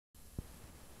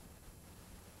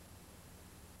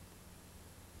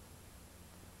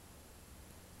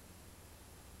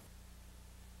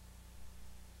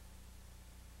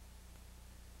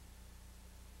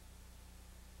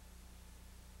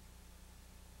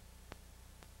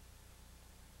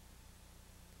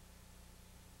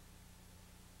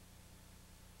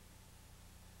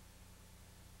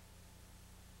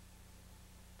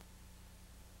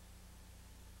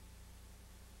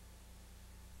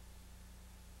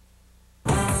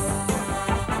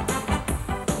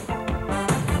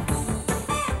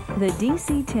The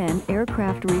DC10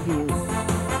 Aircraft Review.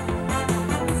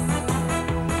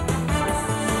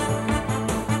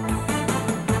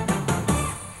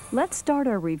 Let's start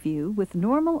our review with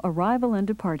normal arrival and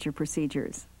departure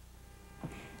procedures.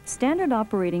 Standard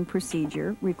operating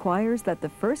procedure requires that the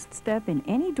first step in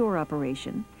any door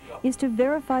operation is to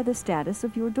verify the status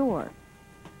of your door.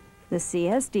 The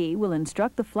CSD will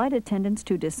instruct the flight attendants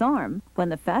to disarm when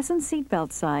the fasten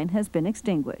seatbelt sign has been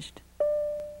extinguished.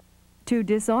 To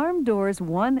disarm doors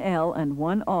 1L and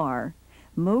 1R,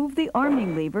 move the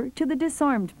arming lever to the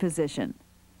disarmed position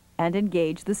and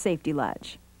engage the safety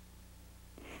latch.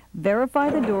 Verify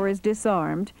the door is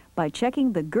disarmed by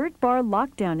checking the girt bar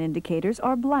lockdown indicators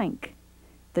are blank,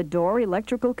 the door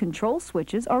electrical control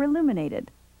switches are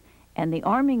illuminated, and the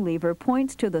arming lever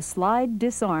points to the slide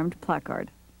disarmed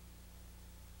placard.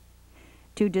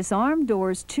 To disarm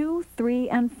doors 2, 3,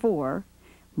 and 4,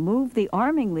 move the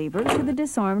arming lever to the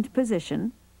disarmed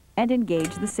position and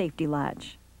engage the safety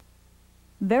latch.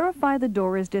 Verify the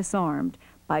door is disarmed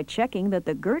by checking that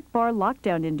the girt bar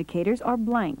lockdown indicators are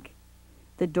blank,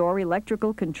 the door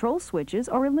electrical control switches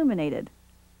are illuminated,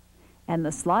 and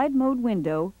the slide mode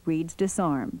window reads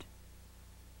disarmed.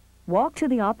 Walk to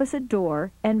the opposite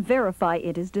door and verify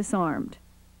it is disarmed.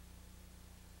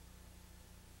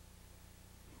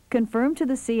 Confirm to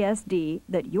the CSD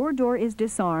that your door is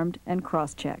disarmed and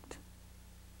cross-checked.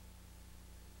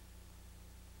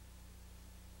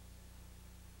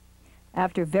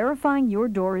 After verifying your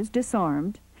door is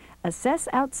disarmed, assess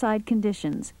outside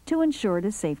conditions to ensure it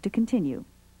is safe to continue.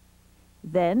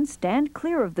 Then stand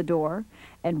clear of the door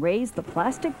and raise the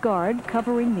plastic guard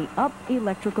covering the up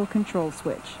electrical control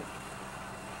switch.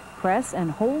 Press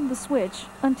and hold the switch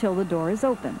until the door is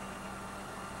open.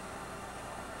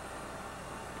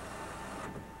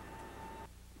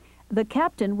 The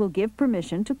captain will give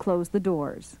permission to close the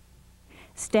doors.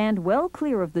 Stand well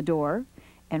clear of the door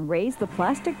and raise the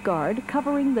plastic guard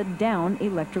covering the down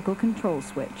electrical control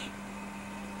switch.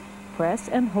 Press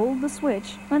and hold the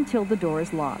switch until the door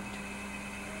is locked.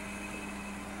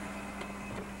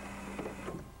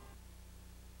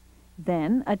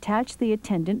 Then attach the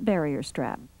attendant barrier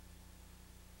strap.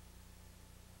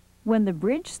 When the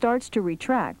bridge starts to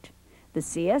retract, the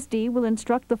CSD will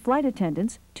instruct the flight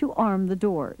attendants to arm the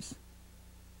doors.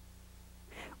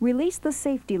 Release the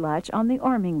safety latch on the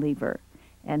arming lever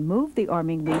and move the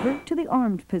arming lever to the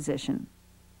armed position.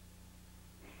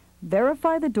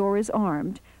 Verify the door is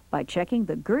armed by checking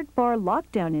the girt bar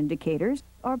lockdown indicators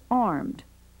are armed.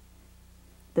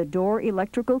 The door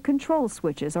electrical control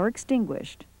switches are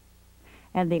extinguished,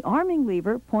 and the arming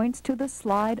lever points to the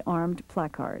slide armed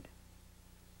placard.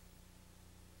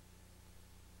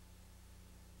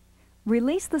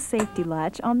 Release the safety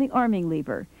latch on the arming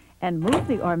lever and move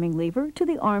the arming lever to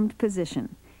the armed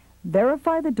position.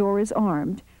 Verify the door is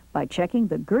armed by checking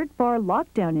the girt bar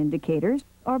lockdown indicators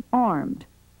are armed.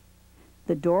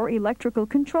 The door electrical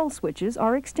control switches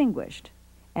are extinguished,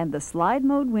 and the slide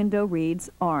mode window reads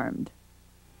armed.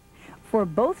 For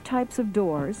both types of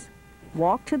doors,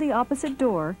 walk to the opposite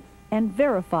door and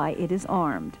verify it is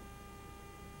armed.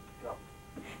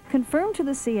 Confirm to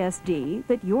the CSD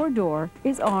that your door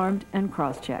is armed and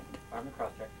cross-checked. Armed and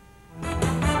cross-checked.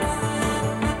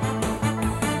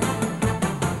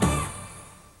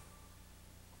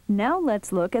 Now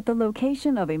let's look at the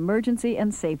location of emergency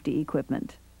and safety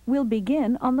equipment. We'll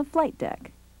begin on the flight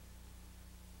deck.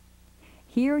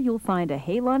 Here you'll find a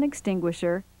halon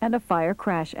extinguisher and a fire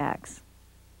crash axe.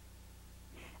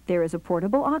 There is a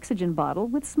portable oxygen bottle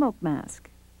with smoke mask.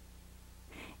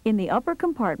 In the upper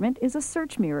compartment is a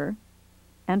search mirror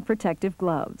and protective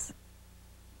gloves.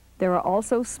 There are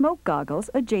also smoke goggles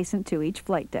adjacent to each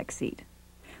flight deck seat.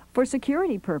 For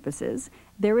security purposes,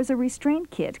 there is a restraint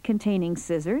kit containing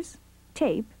scissors,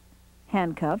 tape,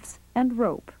 handcuffs, and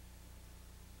rope.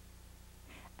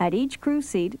 At each crew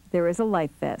seat, there is a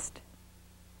life vest.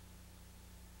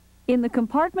 In the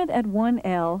compartment at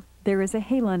 1L, there is a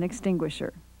halon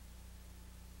extinguisher.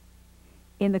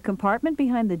 In the compartment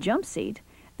behind the jump seat,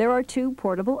 there are 2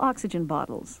 portable oxygen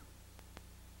bottles.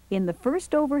 In the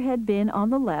first overhead bin on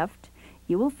the left,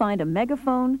 you will find a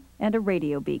megaphone and a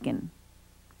radio beacon.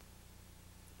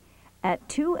 At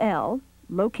 2L,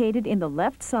 located in the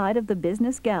left side of the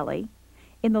business galley,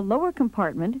 in the lower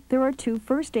compartment there are 2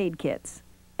 first aid kits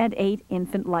and 8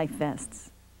 infant life vests.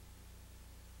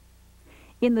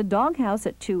 In the doghouse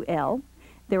at 2L,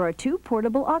 there are 2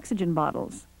 portable oxygen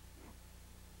bottles.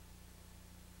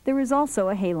 There is also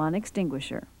a halon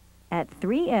extinguisher. At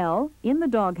 3L, in the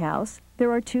doghouse,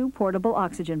 there are 2 portable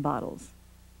oxygen bottles.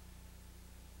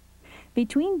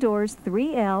 Between doors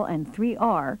 3L and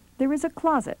 3R, there is a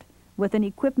closet with an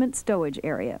equipment stowage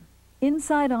area.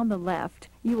 Inside on the left,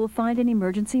 you will find an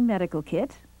emergency medical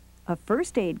kit, a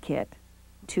first aid kit,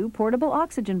 2 portable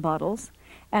oxygen bottles,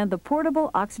 and the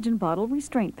portable oxygen bottle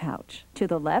restraint pouch. To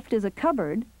the left is a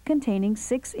cupboard containing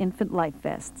 6 infant life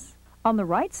vests. On the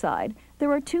right side,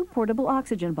 there are 2 portable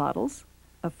oxygen bottles,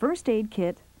 a first aid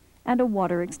kit, and a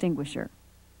water extinguisher.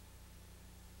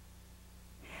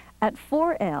 At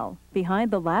 4L,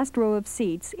 behind the last row of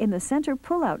seats in the center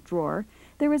pull-out drawer,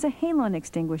 there is a halon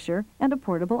extinguisher and a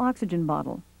portable oxygen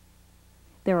bottle.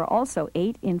 There are also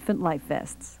 8 infant life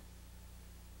vests.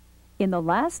 In the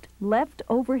last left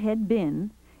overhead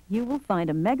bin, you will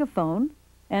find a megaphone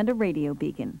and a radio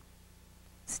beacon.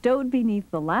 Stowed beneath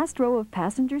the last row of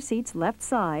passenger seats left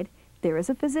side, there is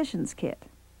a physician's kit.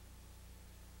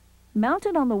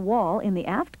 Mounted on the wall in the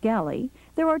aft galley,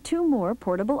 there are 2 more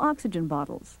portable oxygen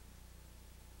bottles.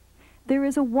 There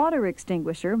is a water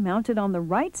extinguisher mounted on the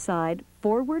right side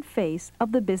forward face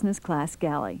of the business class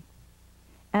galley.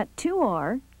 At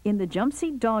 2R, in the jump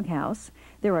seat doghouse,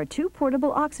 there are 2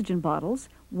 portable oxygen bottles,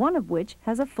 one of which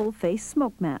has a full-face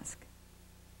smoke mask.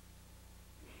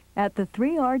 At the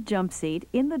 3R jump seat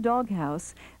in the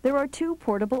doghouse, there are 2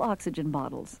 portable oxygen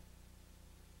bottles.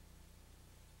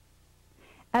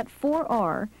 At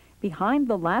 4R, behind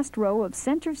the last row of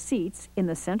center seats in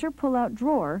the center pull-out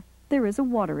drawer, there is a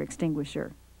water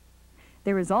extinguisher.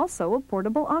 There is also a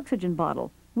portable oxygen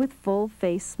bottle with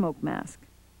full-face smoke mask.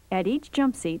 At each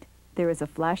jump seat, there is a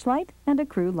flashlight and a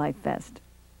crew life vest.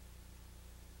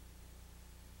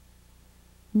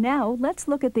 Now, let's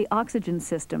look at the oxygen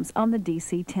systems on the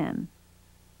DC10.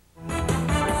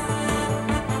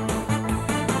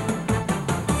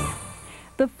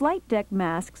 The flight deck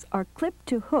masks are clipped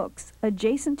to hooks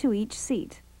adjacent to each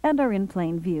seat and are in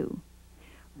plain view.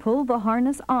 Pull the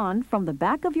harness on from the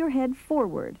back of your head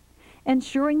forward,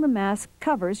 ensuring the mask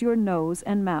covers your nose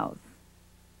and mouth.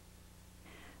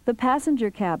 The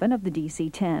passenger cabin of the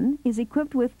DC-10 is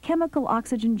equipped with chemical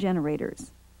oxygen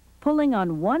generators. Pulling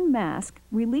on one mask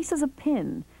releases a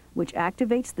pin, which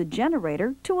activates the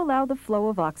generator to allow the flow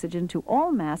of oxygen to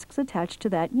all masks attached to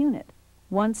that unit.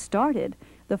 Once started,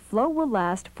 the flow will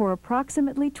last for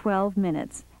approximately 12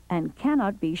 minutes and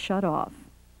cannot be shut off.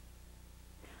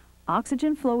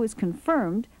 Oxygen flow is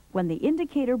confirmed when the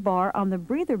indicator bar on the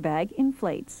breather bag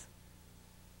inflates.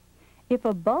 If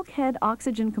a bulkhead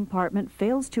oxygen compartment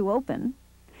fails to open,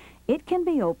 it can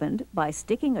be opened by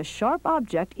sticking a sharp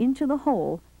object into the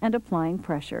hole and applying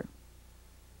pressure.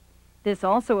 This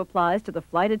also applies to the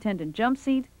flight attendant jump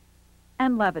seat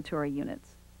and lavatory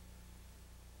units.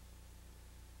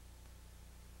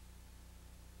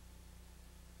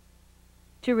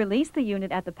 To release the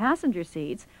unit at the passenger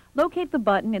seats, locate the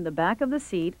button in the back of the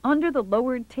seat under the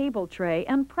lowered table tray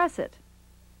and press it.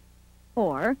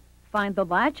 Or, find the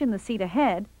latch in the seat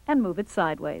ahead and move it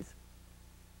sideways.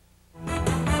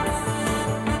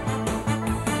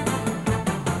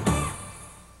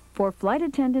 For flight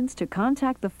attendants to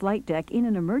contact the flight deck in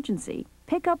an emergency,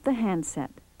 pick up the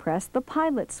handset. Press the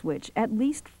pilot switch at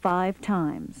least 5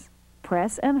 times.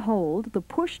 Press and hold the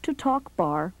push-to-talk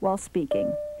bar while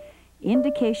speaking.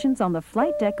 Indications on the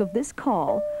flight deck of this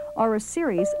call are a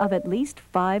series of at least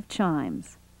 5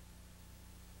 chimes.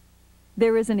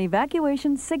 There is an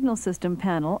evacuation signal system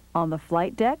panel on the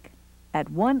flight deck at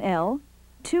 1L,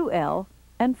 2L,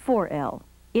 and 4L.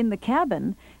 In the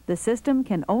cabin, the system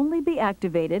can only be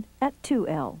activated at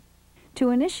 2L. To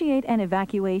initiate an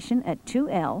evacuation at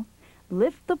 2L,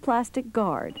 lift the plastic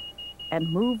guard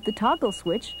and move the toggle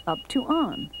switch up to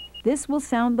on. This will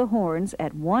sound the horns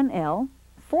at 1L,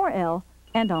 4L,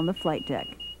 and on the flight deck.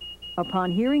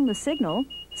 Upon hearing the signal,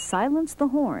 silence the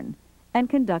horn and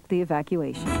conduct the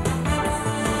evacuation.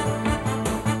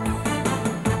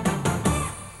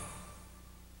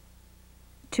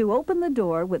 To open the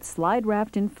door with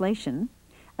slide-wrapped inflation,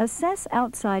 assess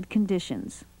outside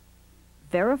conditions.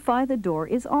 Verify the door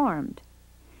is armed,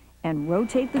 and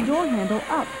rotate the door handle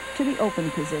up to the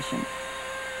open position.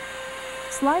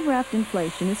 Slide-wrapped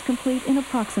inflation is complete in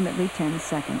approximately 10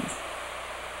 seconds.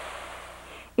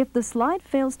 If the slide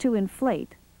fails to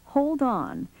inflate, hold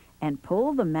on and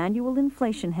pull the manual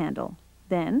inflation handle.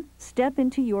 Then, step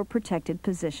into your protected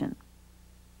position.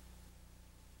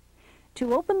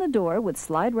 To open the door with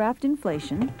slide-wrapped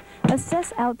inflation,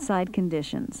 assess outside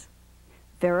conditions.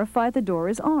 Verify the door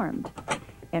is armed,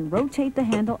 and rotate the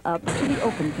handle up to the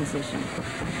open position.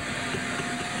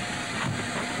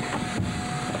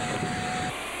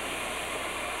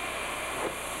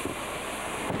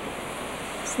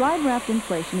 Slide-wrapped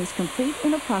inflation is complete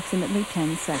in approximately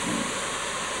 10 seconds.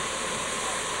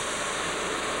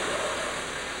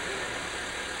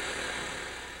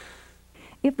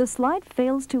 If the slide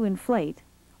fails to inflate,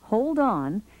 hold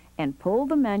on and pull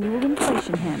the manual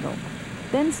inflation handle.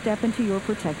 Then step into your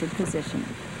protected position.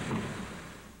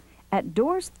 At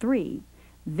doors 3,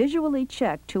 visually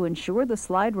check to ensure the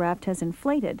slide raft has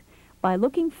inflated by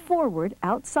looking forward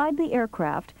outside the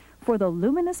aircraft for the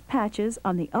luminous patches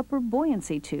on the upper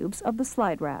buoyancy tubes of the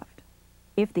slide raft.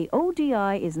 If the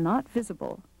ODI is not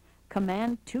visible,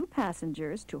 command 2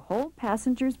 passengers to hold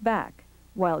passengers back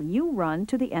while you run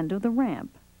to the end of the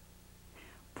ramp.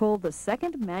 Pull the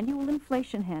second manual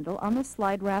inflation handle on the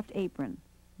slide raft apron.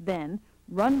 Then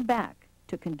run back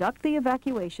to conduct the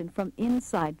evacuation from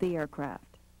inside the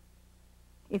aircraft.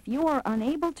 If you are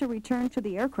unable to return to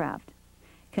the aircraft,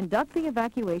 conduct the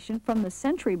evacuation from the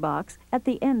sentry box at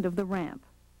the end of the ramp.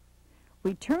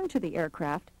 Return to the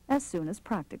aircraft as soon as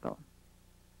practical.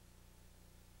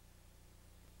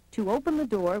 To open the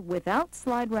door without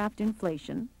slide raft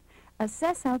inflation,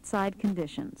 assess outside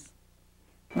conditions.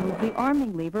 Move the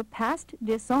arming lever past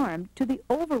disarmed to the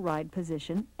override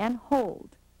position and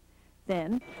hold.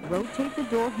 Then rotate the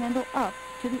door handle up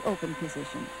to the open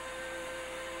position.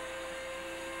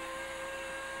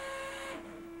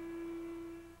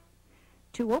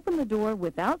 To open the door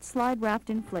without slide raft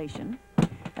inflation,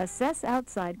 assess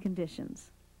outside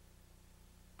conditions.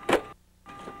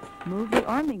 Move the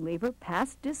arming lever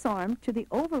past disarmed to the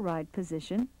override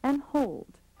position and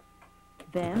hold.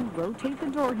 Then rotate the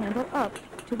door handle up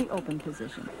to the open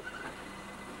position.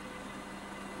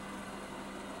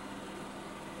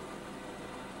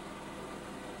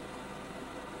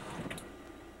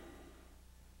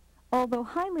 Although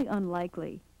highly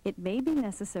unlikely, it may be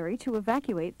necessary to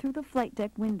evacuate through the flight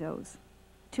deck windows.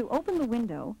 To open the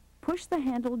window, push the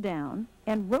handle down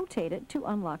and rotate it to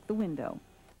unlock the window.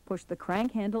 Push the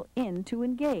crank handle in to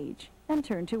engage and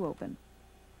turn to open.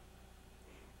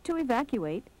 To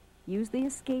evacuate, use the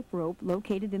escape rope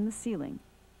located in the ceiling.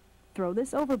 Throw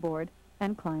this overboard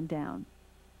and climb down.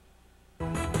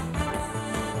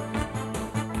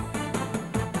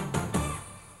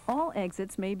 All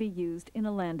exits may be used in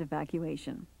a land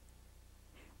evacuation.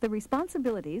 The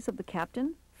responsibilities of the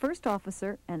captain, first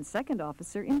officer, and second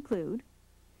officer include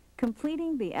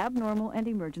completing the abnormal and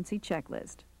emergency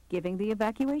checklist, giving the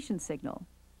evacuation signal,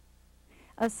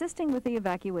 assisting with the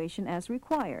evacuation as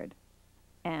required,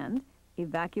 and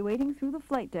evacuating through the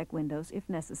flight deck windows if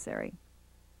necessary.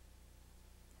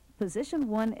 Position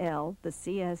 1L, the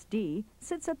CSD,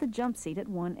 sits at the jump seat at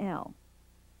 1L.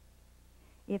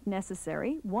 If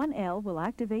necessary, 1L will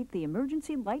activate the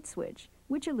emergency light switch,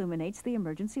 which illuminates the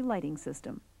emergency lighting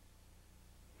system.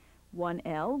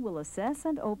 1L will assess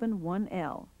and open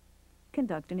 1L,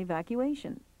 conduct an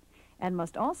evacuation, and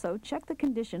must also check the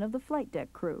condition of the flight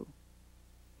deck crew.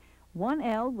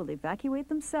 1L will evacuate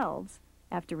themselves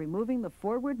after removing the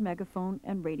forward megaphone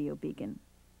and radio beacon.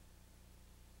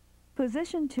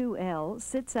 Position 2L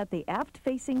sits at the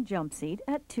aft-facing jump seat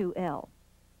at 2L.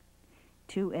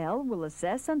 2L will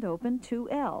assess and open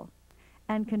 2L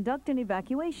and conduct an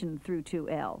evacuation through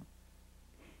 2L.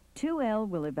 2L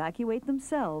will evacuate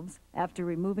themselves after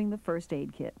removing the first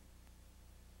aid kit.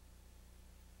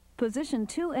 Position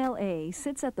 2LA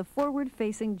sits at the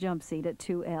forward-facing jump seat at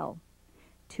 2L.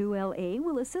 2LA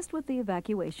will assist with the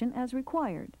evacuation as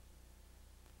required.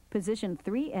 Position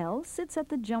 3L sits at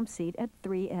the jump seat at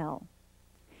 3L.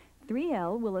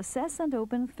 3L will assess and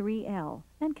open 3L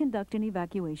and conduct an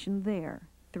evacuation there.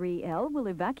 3L will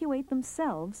evacuate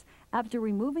themselves after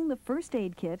removing the first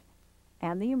aid kit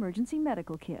and the emergency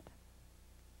medical kit.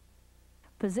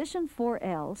 Position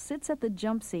 4L sits at the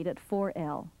jump seat at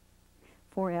 4L.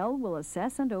 4L will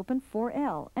assess and open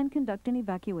 4L and conduct an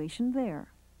evacuation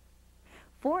there.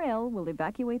 4L will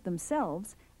evacuate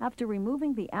themselves after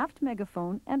removing the aft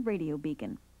megaphone and radio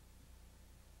beacon.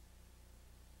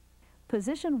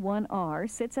 Position 1R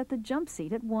sits at the jump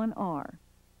seat at 1R.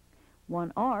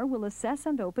 1R will assess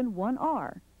and open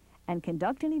 1R and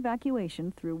conduct an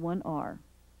evacuation through 1R.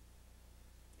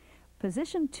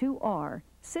 Position 2R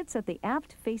sits at the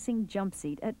aft-facing jump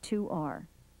seat at 2R.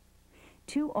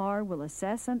 2R will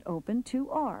assess and open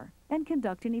 2R and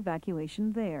conduct an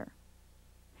evacuation there.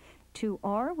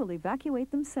 2R will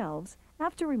evacuate themselves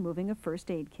after removing a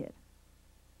first aid kit.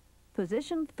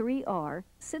 Position 3R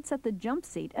sits at the jump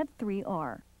seat at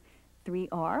 3R.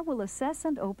 3R will assess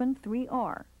and open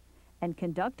 3R and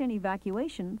conduct an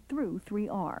evacuation through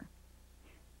 3R.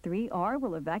 3R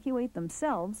will evacuate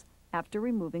themselves after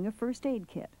removing a first aid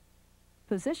kit.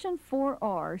 Position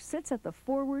 4R sits at the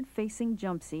forward-facing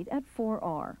jump seat at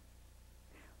 4R.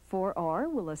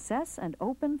 4R will assess and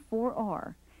open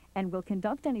 4R and will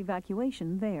conduct an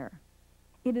evacuation there.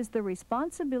 It is the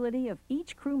responsibility of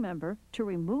each crew member to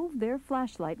remove their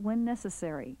flashlight when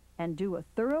necessary and do a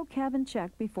thorough cabin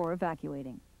check before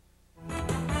evacuating.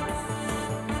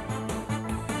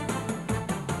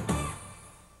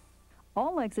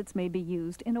 All exits may be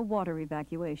used in a water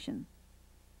evacuation.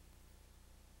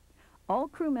 All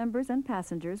crew members and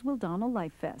passengers will don a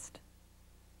life vest.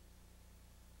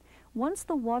 Once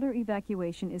the water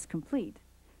evacuation is complete,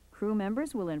 crew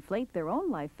members will inflate their own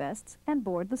life vests and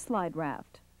board the slide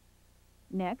raft.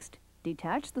 Next,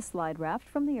 detach the slide raft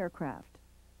from the aircraft.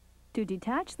 To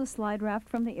detach the slide raft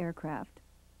from the aircraft,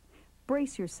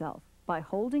 brace yourself by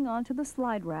holding onto the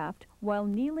slide raft while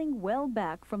kneeling well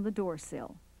back from the door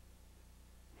sill.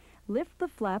 Lift the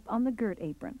flap on the girt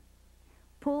apron.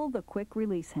 Pull the quick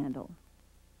release handle.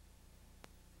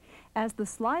 As the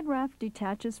slide raft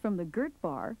detaches from the girt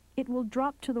bar, it will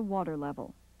drop to the water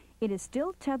level. It is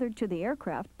still tethered to the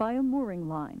aircraft by a mooring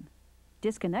line.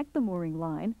 Disconnect the mooring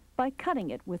line by cutting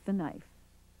it with the knife.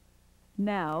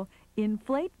 Now,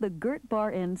 inflate the girt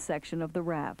bar end section of the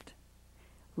raft.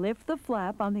 Lift the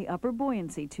flap on the upper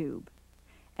buoyancy tube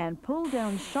and pull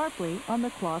down sharply on the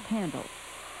cloth handle.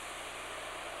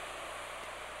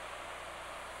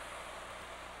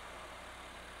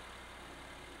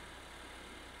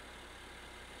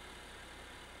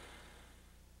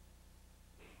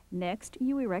 Next,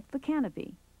 you erect the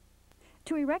canopy.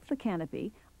 To erect the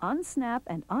canopy, unsnap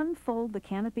and unfold the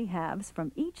canopy halves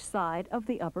from each side of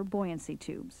the upper buoyancy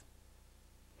tubes.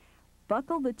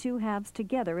 Buckle the two halves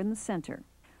together in the center.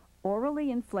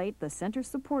 Orally inflate the center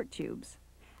support tubes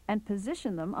and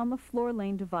position them on the floor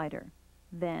lane divider.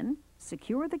 Then,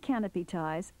 secure the canopy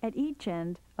ties at each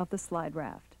end of the slide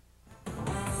raft.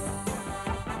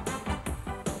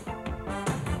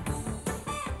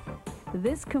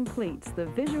 This completes the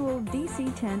visual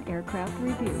DC-10 aircraft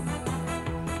review.